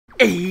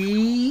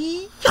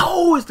Hey,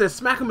 yo, it's that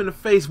smack him in the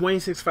face Wayne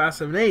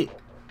 6578.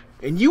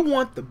 And you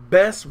want the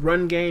best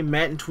run game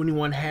Madden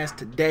 21 has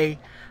today?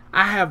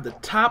 I have the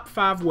top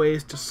 5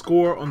 ways to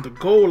score on the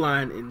goal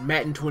line in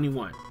Madden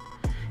 21.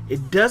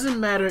 It doesn't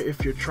matter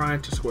if you're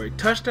trying to score a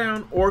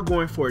touchdown or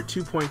going for a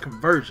 2-point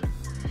conversion.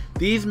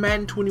 These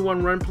Madden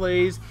 21 run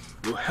plays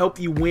will help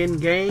you win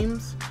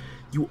games.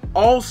 You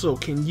also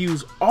can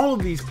use all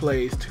of these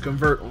plays to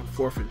convert on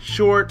 4th and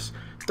shorts,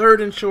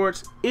 3rd and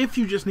shorts. If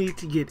you just need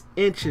to get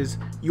inches,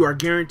 you are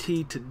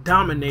guaranteed to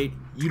dominate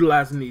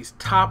utilizing these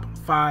top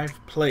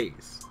 5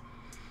 plays.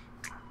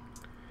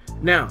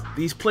 Now,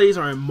 these plays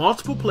are in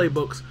multiple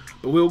playbooks,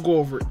 but we'll go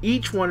over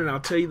each one and I'll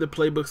tell you the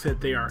playbooks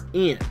that they are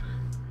in.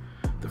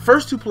 The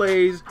first 2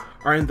 plays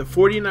are in the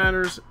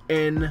 49ers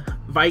and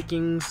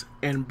Vikings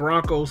and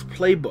Broncos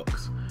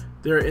playbooks.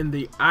 They're in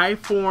the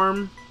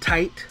I-form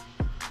tight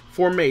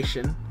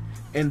formation,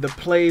 and the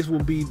plays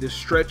will be the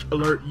stretch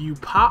alert you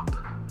pop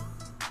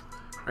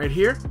right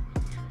here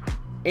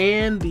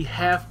and the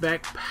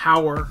halfback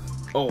power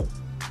O.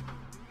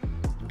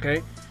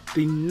 Okay,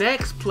 the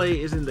next play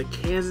is in the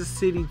Kansas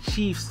City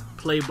Chiefs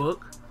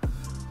playbook.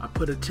 I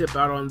put a tip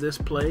out on this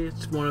play.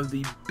 It's one of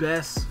the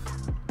best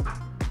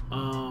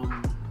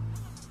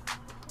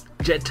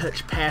jet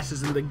touch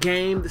passes in the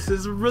game. This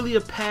is really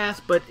a pass,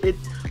 but it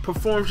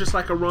performs just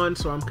like a run,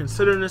 so I'm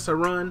considering this a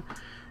run.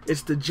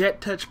 It's the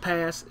jet touch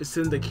pass. It's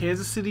in the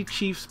Kansas City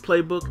Chiefs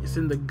playbook. It's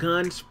in the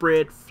gun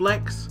spread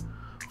flex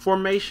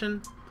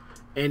formation,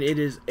 and it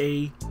is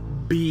a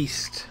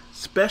beast,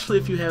 especially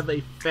if you have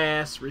a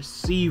fast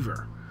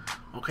receiver.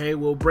 Okay,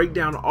 we'll break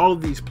down all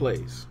of these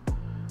plays.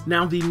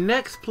 Now, the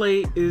next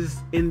play is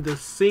in the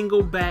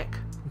single back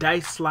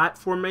dice slot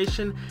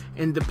formation,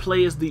 and the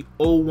play is the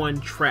 0-1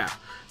 trap.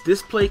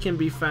 This play can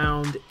be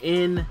found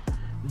in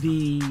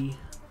the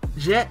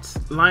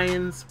Jets,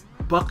 Lions,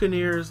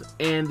 Buccaneers,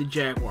 and the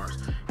Jaguars.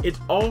 It's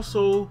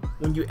also,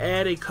 when you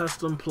add a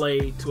custom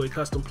play to a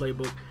custom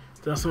playbook,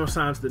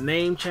 sometimes the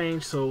name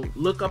change, so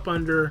look up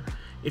under,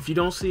 if you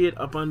don't see it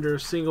up under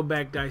single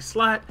back dice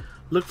slot,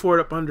 look for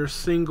it up under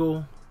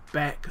single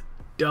back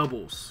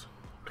doubles.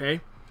 Okay,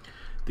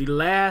 the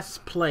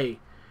last play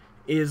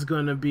is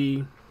going to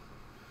be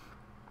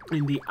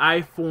in the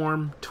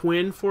I-form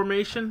twin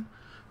formation,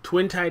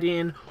 twin tight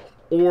end,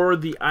 or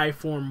the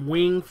I-form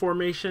wing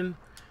formation,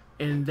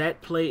 and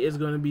that play is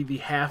going to be the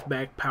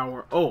halfback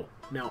power O.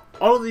 Now,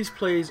 all of these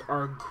plays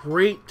are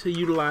great to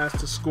utilize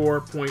to score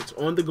points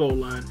on the goal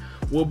line.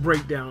 We'll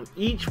break down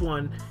each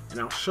one, and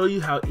I'll show you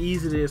how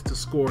easy it is to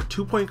score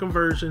 2-point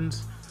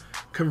conversions,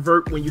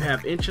 convert when you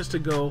have inches to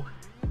go,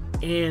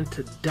 and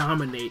to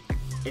dominate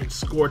and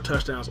score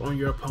touchdowns on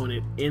your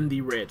opponent in the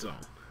red zone.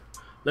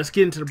 Let's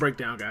get into the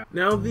breakdown, guys.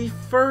 Now, the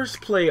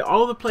first play,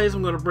 all the plays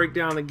I'm going to break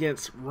down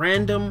against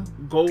random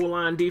goal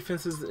line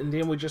defenses, and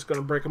then we're just going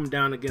to break them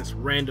down against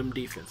random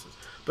defenses.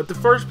 But the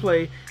first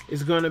play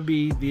is going to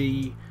be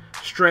the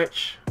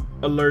stretch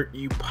alert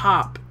you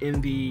pop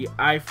in the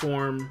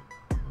I-form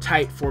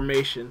tight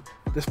formation.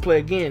 This play,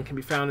 again, can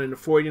be found in the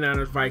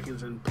 49ers,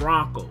 Vikings, and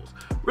Broncos.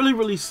 Really,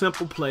 really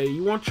simple play.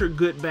 You want your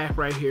good back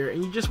right here,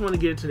 and you just want to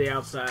get it to the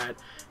outside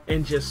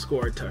and just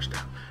score a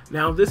touchdown.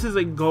 Now, this is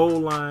a goal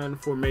line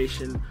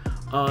formation.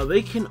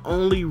 They can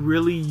only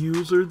really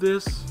user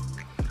this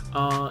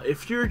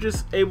if you're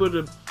just able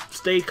to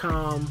stay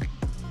calm,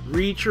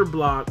 read your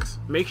blocks,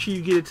 make sure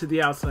you get it to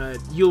the outside,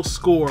 you'll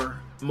score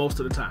most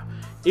of the time.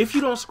 If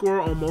you don't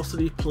score on most of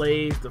these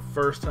plays the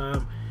first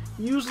time,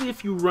 usually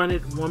if you run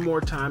it one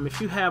more time,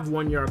 if you have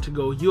 1 yard to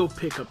go, you'll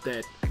pick up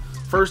that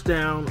first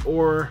down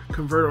or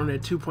convert on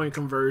that 2-point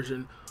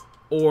conversion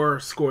or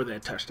score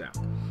that touchdown.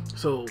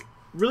 So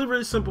really,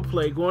 really simple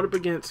play going up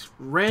against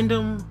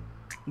random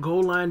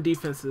goal line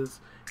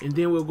defenses, and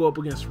then we'll go up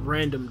against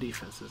random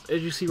defenses.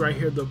 As you see right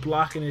here, the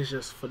blocking is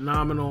just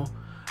phenomenal.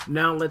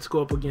 Now let's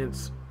go up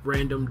against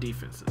random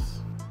defenses.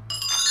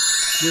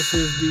 This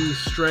is the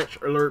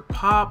stretch alert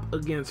pop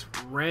against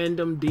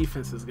random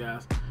defenses,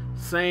 guys.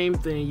 Same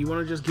thing. You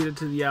want to just get it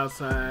to the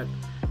outside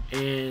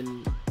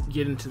and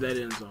get into that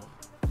end zone.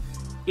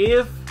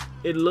 If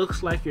it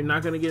looks like you're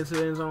not going to get into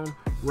the end zone,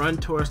 run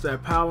towards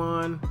that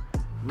pylon.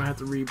 You might have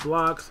to read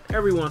blocks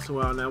every once in a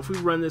while. Now, if we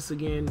run this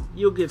again,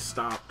 you'll get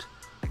stopped.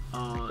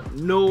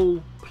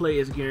 No play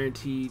is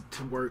guaranteed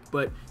to work,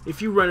 but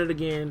if you run it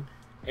again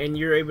and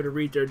you're able to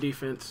read their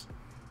defense,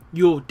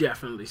 you'll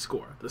definitely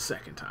score the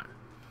second time.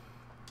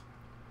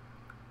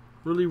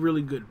 Really,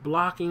 really good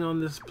blocking on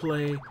this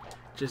play.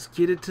 Just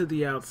get it to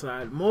the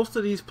outside. Most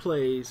of these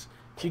plays,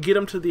 if you get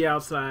them to the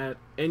outside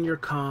and you're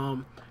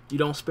calm, you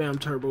don't spam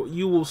turbo,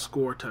 you will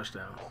score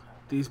touchdowns.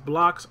 These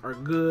blocks are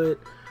good.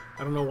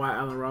 I don't know why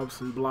Allen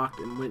Robinson blocked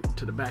and went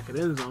to the back of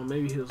the end zone.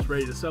 Maybe he was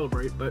ready to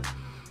celebrate, but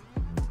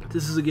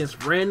this is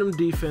against random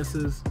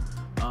defenses.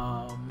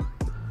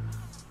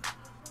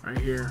 Right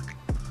here.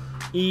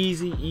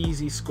 Easy,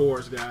 easy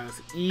scores,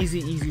 guys. Easy,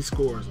 easy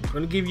scores. I'm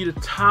going to give you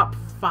the top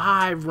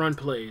 5 run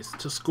plays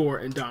to score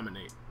and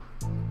dominate.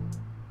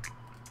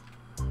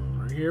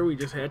 Right here, we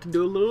just had to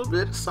do a little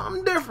bit of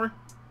something different.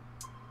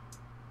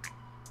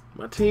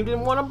 My team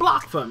didn't want to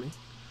block for me.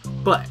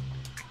 But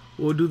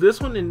we'll do this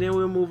one and then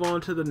we'll move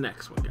on to the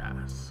next one,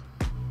 guys.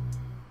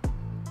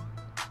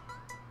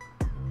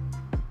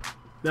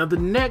 Now the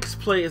next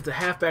play is the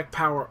halfback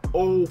power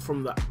O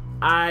from the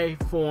I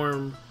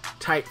form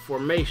type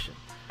formation.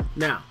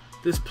 Now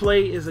this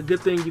play is a good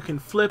thing. You can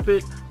flip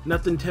it.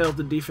 Nothing tells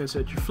the defense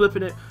that you're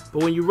flipping it.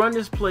 But when you run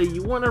this play,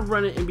 you want to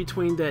run it in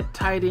between that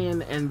tight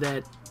end and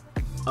that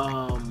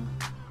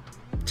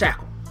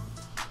tackle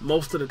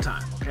most of the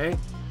time, okay?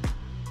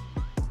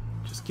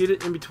 Just get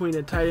it in between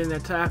that tight end and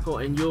that tackle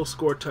and you'll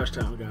score a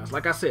touchdown, guys.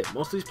 Like I said,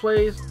 most of these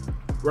plays,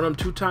 run them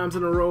 2 times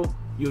in a row,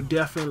 you'll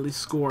definitely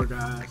score,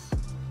 guys.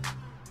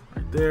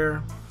 Right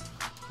there.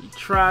 He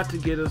tried to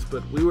get us,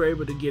 but we were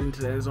able to get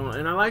into that zone.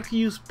 And I like to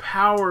use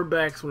power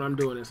backs when I'm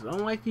doing this. I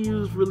don't like to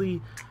use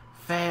really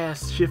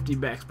fast, shifty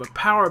backs, but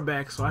power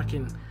backs so I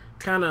can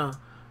kind of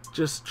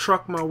just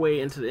truck my way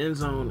into the end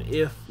zone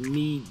if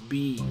need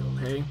be,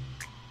 okay?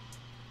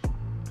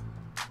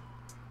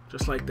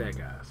 Just like that,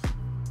 guys.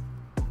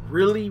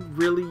 Really,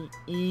 really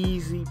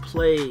easy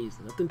plays.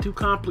 Nothing too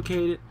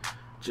complicated.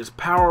 Just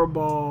power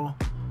ball.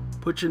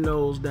 Put your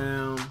nose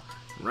down.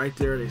 Right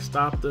there, they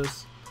stopped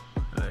us.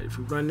 If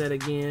we run that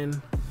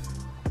again,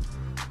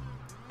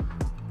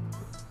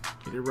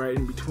 get it right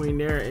in between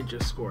there and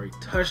just score a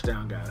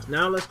touchdown, guys.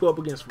 Now let's go up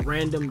against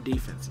random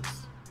defenses.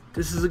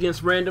 This is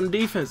against random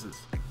defenses.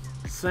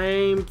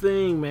 Same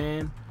thing,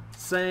 man.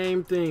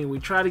 Same thing. We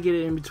try to get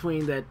it in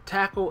between that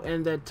tackle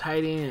and that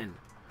tight end.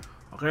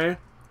 Okay?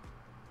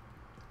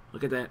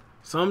 Look at that.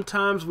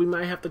 Sometimes we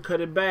might have to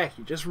cut it back.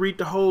 You just read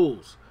the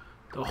holes.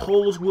 The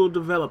holes will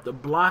develop. The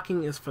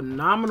blocking is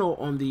phenomenal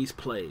on these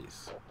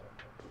plays.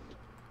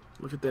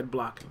 Look at that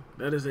blocking.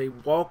 That is a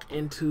walk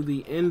into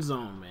the end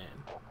zone, man.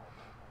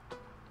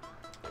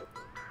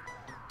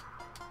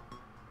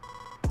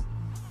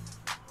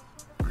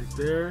 Right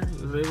there.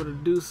 He was able to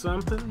do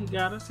something. He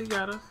got us. He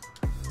got us.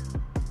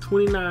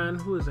 29.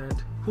 Who is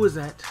that? Who is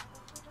that?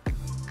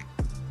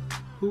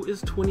 Who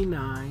is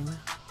 29?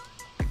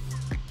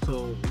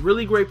 So,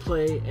 really great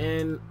play.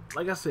 And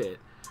like I said,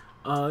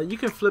 you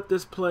can flip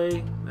this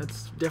play.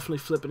 That's definitely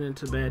flipping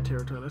into bad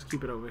territory. Let's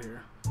keep it over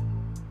here.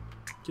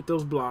 Get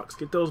those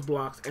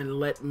blocks, and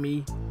let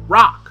me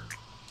rock.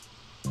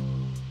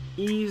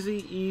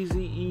 Easy,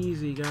 easy,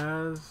 easy,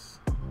 guys.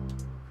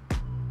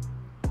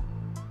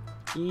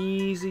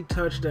 Easy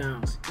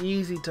touchdowns,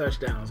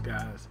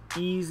 guys.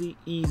 Easy,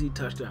 easy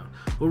touchdown.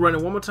 We'll run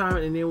it one more time,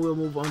 and then we'll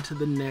move on to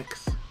the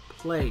next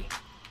play.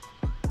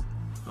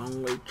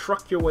 Only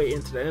truck your way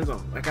into the end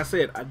zone. Like I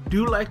said, I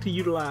do like to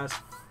utilize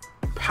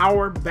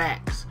power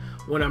backs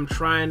when I'm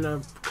trying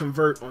to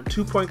convert on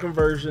 2-point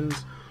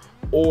conversions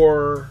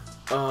or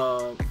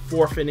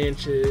 4th and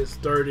inches,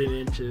 3rd and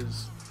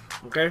inches.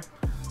 Okay,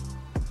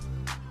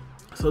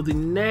 so the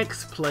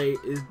next play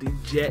is the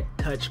jet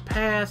touch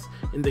pass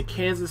in the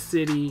Kansas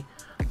City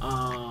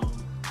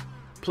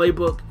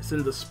playbook. It's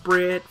in the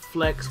spread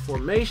flex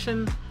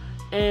formation,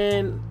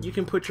 and you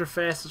can put your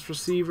fastest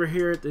receiver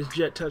here at this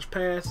jet touch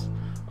pass.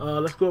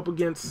 Let's go up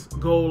against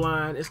goal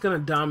line. It's gonna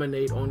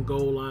dominate on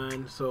goal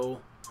line,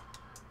 so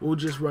we'll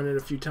just run it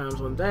a few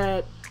times on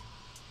that,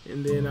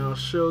 and then I'll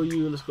show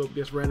you. Let's go up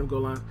against random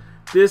goal line.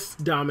 This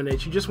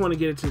dominates. You just want to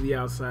get it to the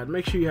outside.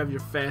 Make sure you have your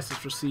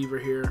fastest receiver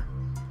here.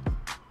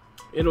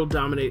 It'll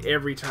dominate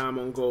every time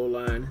on goal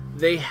line.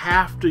 They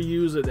have to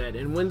use it that,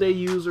 and when they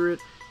use it,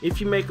 if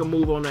you make a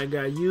move on that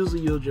guy,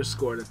 usually you'll just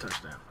score the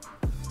touchdown.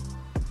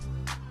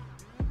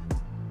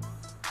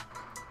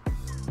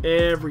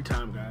 Every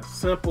time, guys.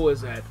 Simple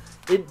as that.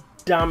 It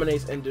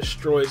dominates and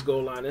destroys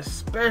goal line,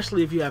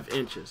 especially if you have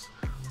inches.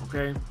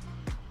 Okay?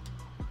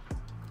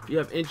 If you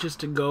have inches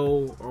to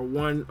go or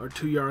 1 or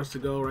 2 yards to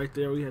go right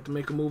there, we had to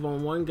make a move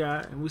on one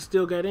guy and we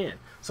still got in.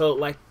 So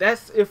like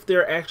that's if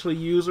they're actually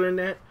using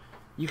that,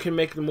 you can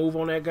make the move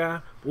on that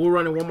guy. We'll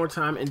run it one more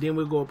time and then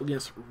we'll go up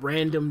against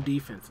random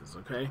defenses.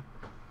 Okay,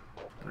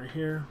 right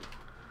here.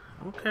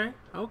 Okay,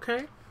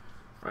 okay,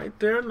 right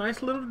there.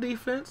 Nice little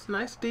defense.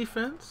 Nice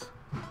defense.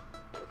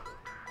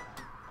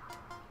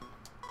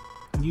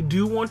 You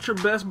do want your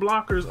best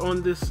blockers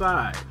on this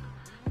side.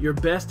 Your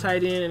best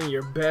tight end and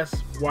your best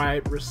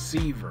wide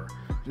receiver.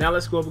 Now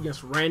let's go up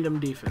against random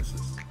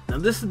defenses. Now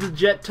this is the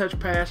jet touch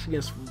pass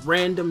against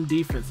random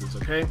defenses,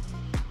 okay?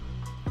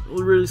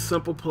 Really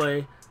simple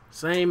play.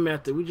 Same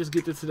method. We just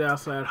get this to the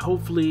outside.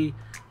 Hopefully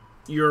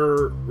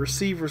your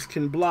receivers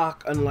can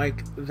block,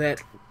 unlike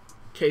that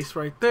case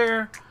right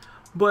there.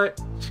 But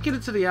just get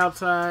it to the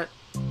outside.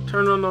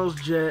 Turn on those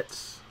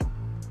jets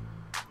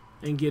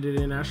and get it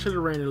in. I should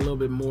have ran it a little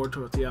bit more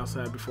towards the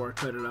outside before I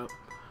cut it up.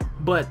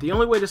 But the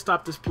only way to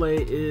stop this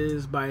play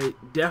is by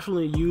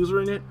definitely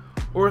using it,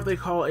 or if they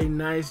call a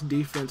nice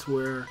defense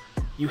where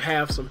you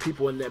have some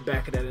people in that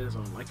back of that end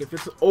zone. Like if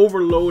it's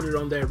overloaded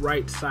on that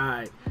right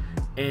side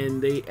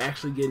and they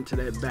actually get into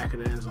that back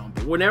of the end zone.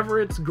 But whenever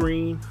it's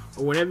green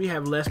or whenever you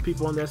have less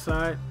people on that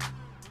side,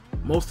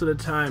 most of the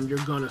time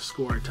you're going to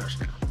score a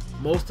touchdown.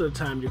 Most of the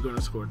time you're going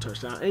to score a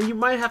touchdown. And you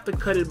might have to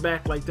cut it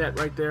back like that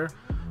right there.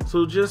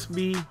 So just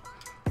be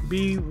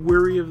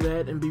wary of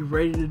that and be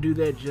ready to do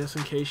that just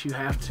in case you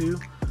have to.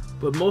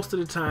 but most of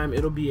the time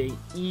it'll be a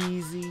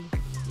easy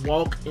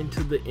walk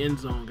into the end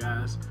zone,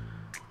 guys.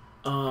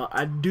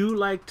 I do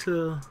like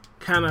to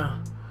kind of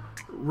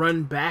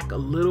run back a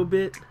little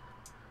bit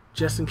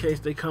just in case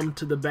they come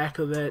to the back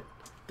of that,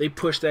 they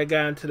push that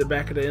guy into the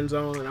back of the end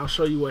zone, and I'll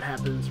show you what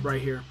happens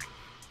right here.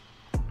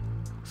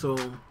 So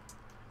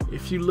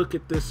if you look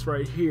at this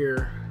right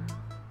here,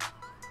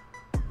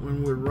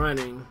 when we're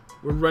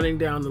running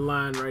down the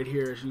line right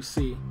here, as you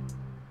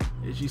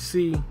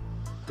see,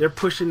 they're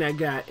pushing that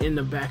guy in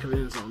the back of the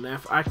end zone. Now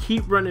if I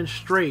keep running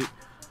straight,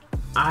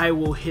 I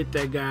will hit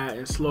that guy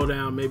and slow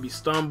down, maybe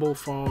stumble,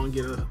 fall, and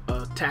get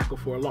a tackle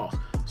for a loss.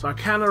 So I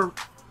kind of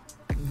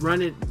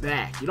run it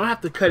back. You don't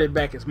have to cut it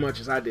back as much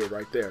as I did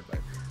right there, but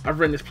I've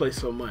run this play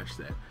so much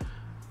that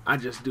I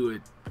just do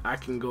it. I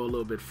can go a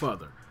little bit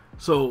further.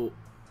 So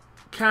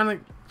kind of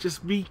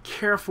just be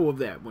careful of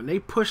that. When they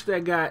push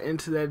that guy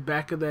into that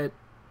back of that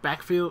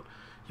backfield,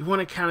 you want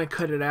to kind of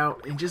cut it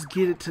out and just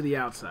get it to the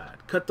outside.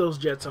 Cut those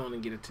jets on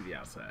and get it to the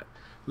outside.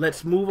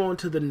 Let's move on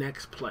to the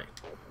next play.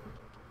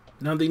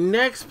 Now the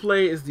next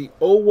play is the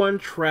 0-1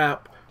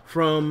 trap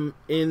from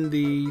in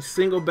the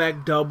single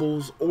back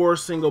doubles or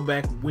single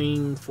back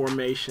wing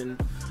formation.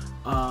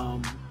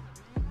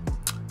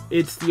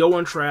 It's the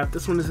 0-1 trap.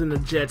 This one is in the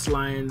Jets,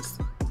 Lions,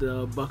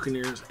 the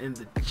Buccaneers, and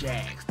the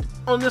Jags.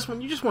 On this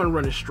one, you just want to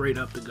run it straight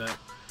up the gut.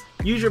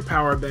 Use your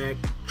power back,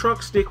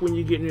 truck stick when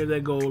you get near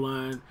that goal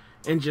line,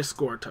 and just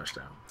score a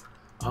touchdown.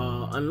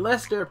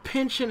 Unless they're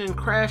pinching and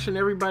crashing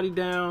everybody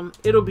down,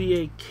 it'll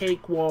be a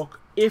cakewalk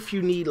if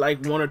you need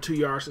like 1 or 2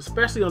 yards,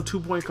 especially on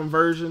 2-point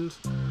conversions.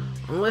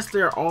 Unless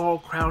they're all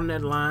crowding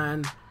that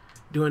line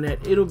doing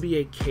that, it'll be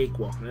a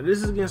cakewalk. Now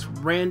this is against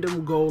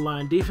random goal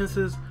line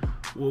defenses.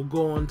 We'll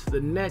go on to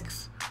the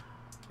next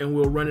and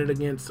we'll run it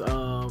against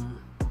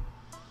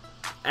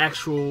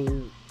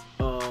actual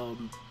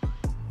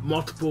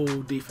multiple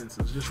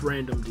defenses, just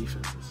random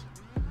defenses,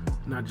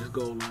 not just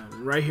goal line.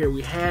 And right here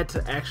we had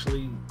to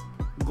actually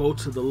go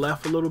to the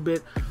left a little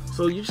bit,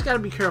 so you just got to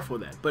be careful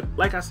of that. But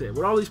like I said,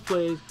 with all these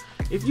plays,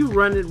 if you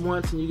run it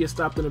once and you get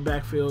stopped in the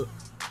backfield,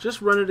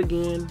 just run it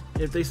again.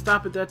 If they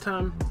stop at that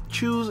time,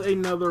 choose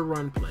another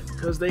run play,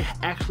 because they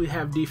actually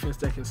have defense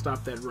that can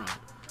stop that run.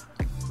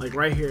 Like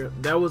right here,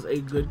 that was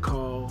a good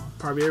call.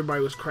 Probably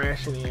everybody was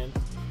crashing in,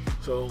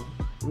 so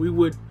we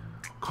would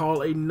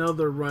call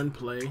another run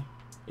play,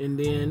 and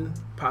then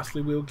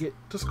possibly we'll get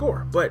to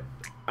score. But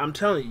I'm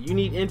telling you, you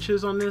need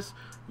inches on this.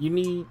 You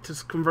need to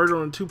convert it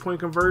on a 2-point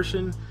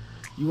conversion.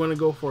 You want to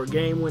go for a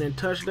game-winning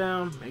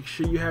touchdown. Make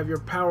sure you have your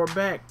power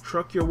back.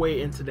 Truck your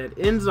way into that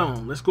end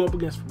zone. Let's go up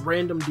against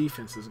random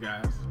defenses,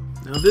 guys.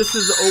 Now this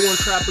is the 0-1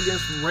 trap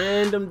against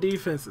random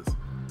defenses.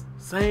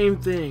 Same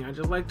thing. I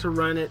just like to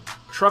run it,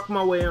 truck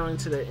my way on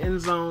into the end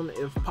zone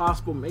if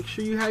possible. Make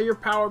sure you have your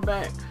power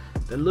back.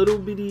 The little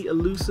bitty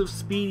elusive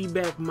speedy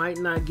back might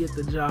not get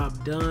the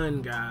job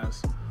done,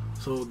 guys.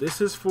 So this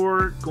is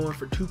for going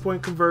for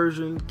 2-point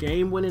conversions,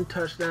 game-winning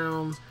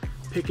touchdowns,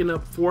 picking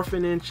up 4th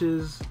and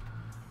inches.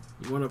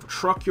 You want to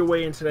truck your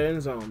way into the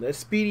end zone. That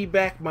speedy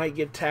back might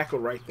get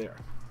tackled right there.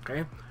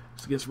 Okay?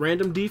 So against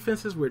random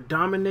defenses, we're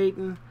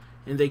dominating,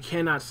 and they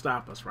cannot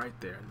stop us right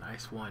there.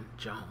 Nice one,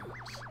 Jones.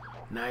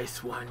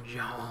 Nice one,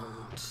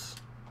 Jones.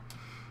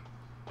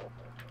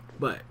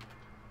 But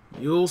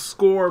you'll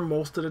score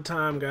most of the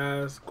time,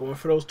 guys. Going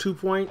for those 2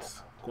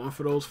 points, going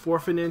for those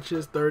 4th and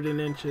inches, 3rd and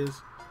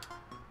inches.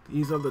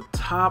 These are the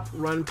top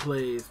run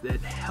plays that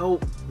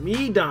help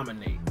me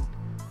dominate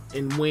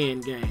and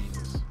win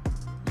games.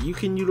 You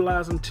can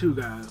utilize them too,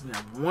 guys. We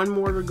have one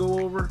more to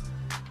go over,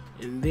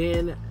 and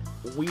then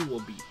we will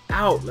be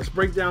out. Let's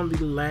break down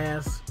the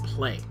last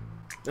play.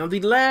 Now,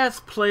 the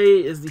last play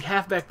is the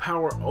halfback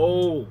power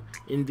O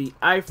in the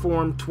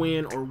I-form,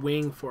 twin, or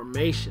wing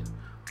formation.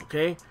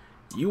 Okay?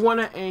 You want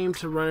to aim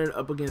to run it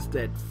up against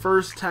that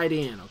first tight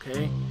end,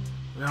 okay?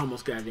 We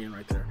almost got it in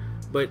right there.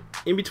 But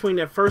in between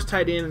that first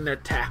tight end and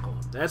that tackle,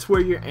 that's where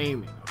you're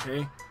aiming,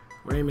 okay?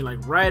 We're aiming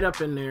like right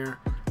up in there.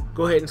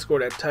 Go ahead and score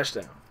that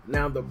touchdown.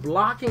 Now, the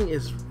blocking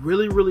is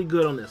really, really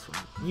good on this one.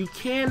 You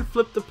can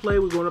flip the play.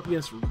 We're going up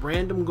against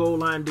random goal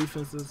line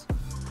defenses.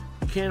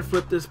 You can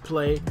flip this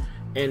play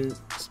and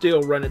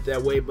still run it that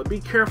way, but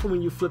be careful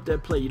when you flip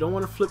that play. You don't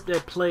want to flip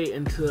that play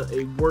into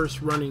a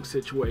worse running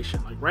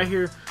situation. Like right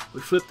here,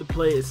 we flip the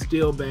play, it's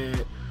still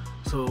bad.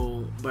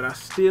 So, but I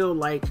still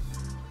like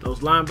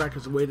those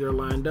linebackers the way they're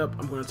lined up.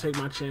 I'm going to take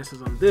my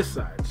chances on this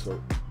side. So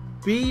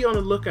be on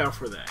the lookout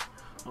for that.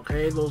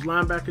 Okay, those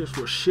linebackers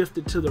were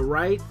shifted to the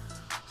right.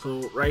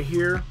 So right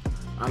here,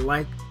 I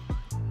like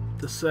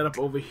the setup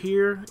over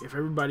here. If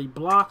everybody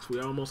blocks,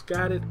 we almost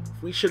got it.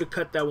 We should have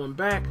cut that one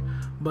back,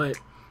 but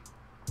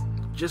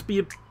just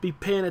be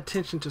paying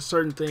attention to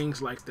certain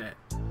things like that.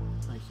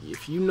 Like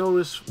if you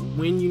notice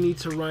when you need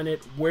to run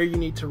it, where you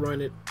need to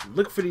run it,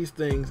 look for these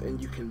things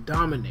and you can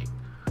dominate.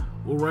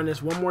 We'll run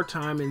this one more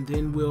time and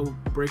then we'll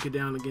break it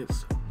down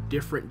against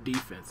different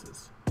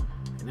defenses.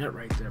 And that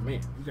right there,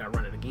 man, you gotta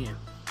run it again.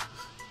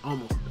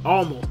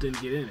 Almost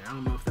didn't get in there. I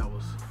don't know if that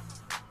was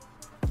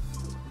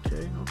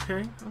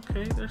okay.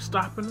 They're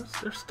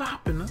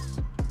stopping us.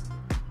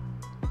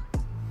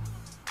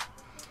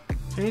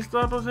 can't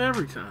stop us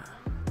every time.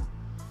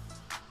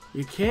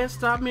 You can't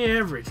stop me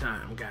every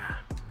time, guy.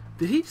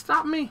 Did he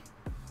stop me?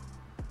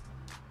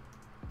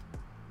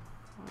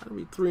 That'll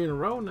be 3 in a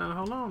row now.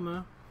 Hold on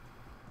now.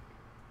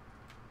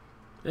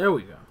 There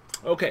we go.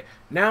 Okay,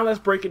 now let's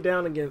break it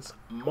down against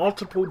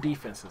multiple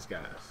defenses,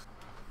 guys.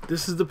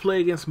 This is the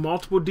play against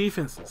multiple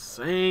defenses.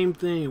 Same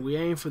thing. We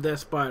aim for that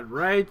spot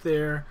right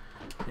there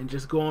and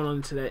just go on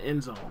into that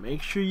end zone.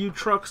 Make sure you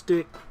truck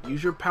stick.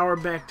 Use your power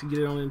back to get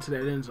it on into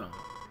that end zone.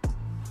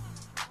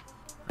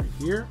 Right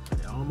here,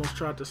 they almost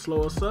tried to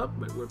slow us up,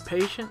 but we're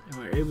patient and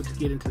we're able to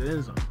get into the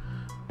end zone.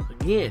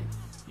 Again,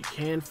 you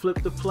can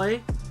flip the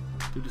play.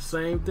 Do the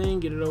same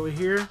thing. Get it over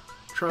here.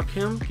 Truck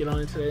him. Get on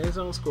into the end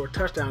zone. Score a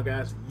touchdown,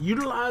 guys.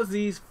 Utilize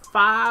these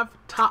 5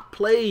 top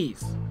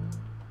plays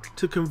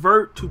to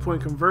convert,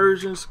 2-point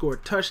conversions, score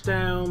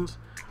touchdowns,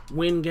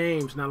 win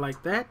games. Not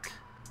like that.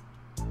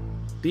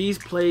 These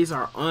plays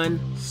are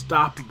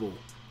unstoppable.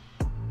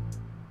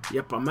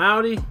 Yep, I'm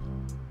outie,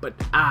 but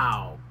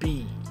I'll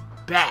be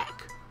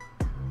back.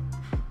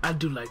 I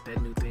do like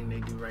that new thing they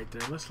do right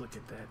there. Let's look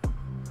at that.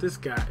 This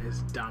guy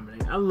is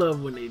dominating. I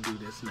love when they do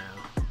this now.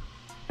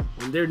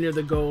 When they're near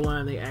the goal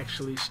line, they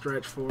actually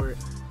stretch for it.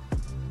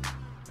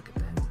 Look at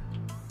that.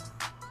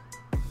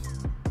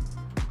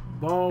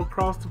 Ball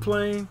across the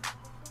plane.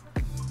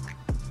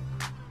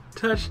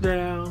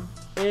 Touchdown.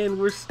 And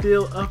we're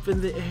still up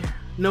in the air.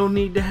 No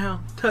knee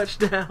down.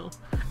 Touchdown.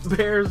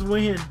 Bears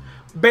win.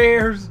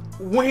 Bears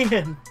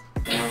win.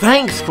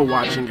 Thanks for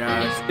watching,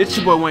 guys. It's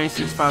your boy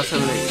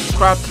Wayne6578.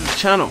 Subscribe to the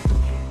channel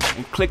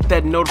and click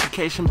that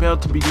notification bell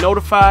to be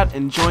notified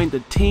and join the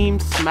Team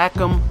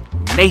Smack'em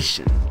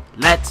Nation.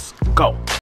 Let's go.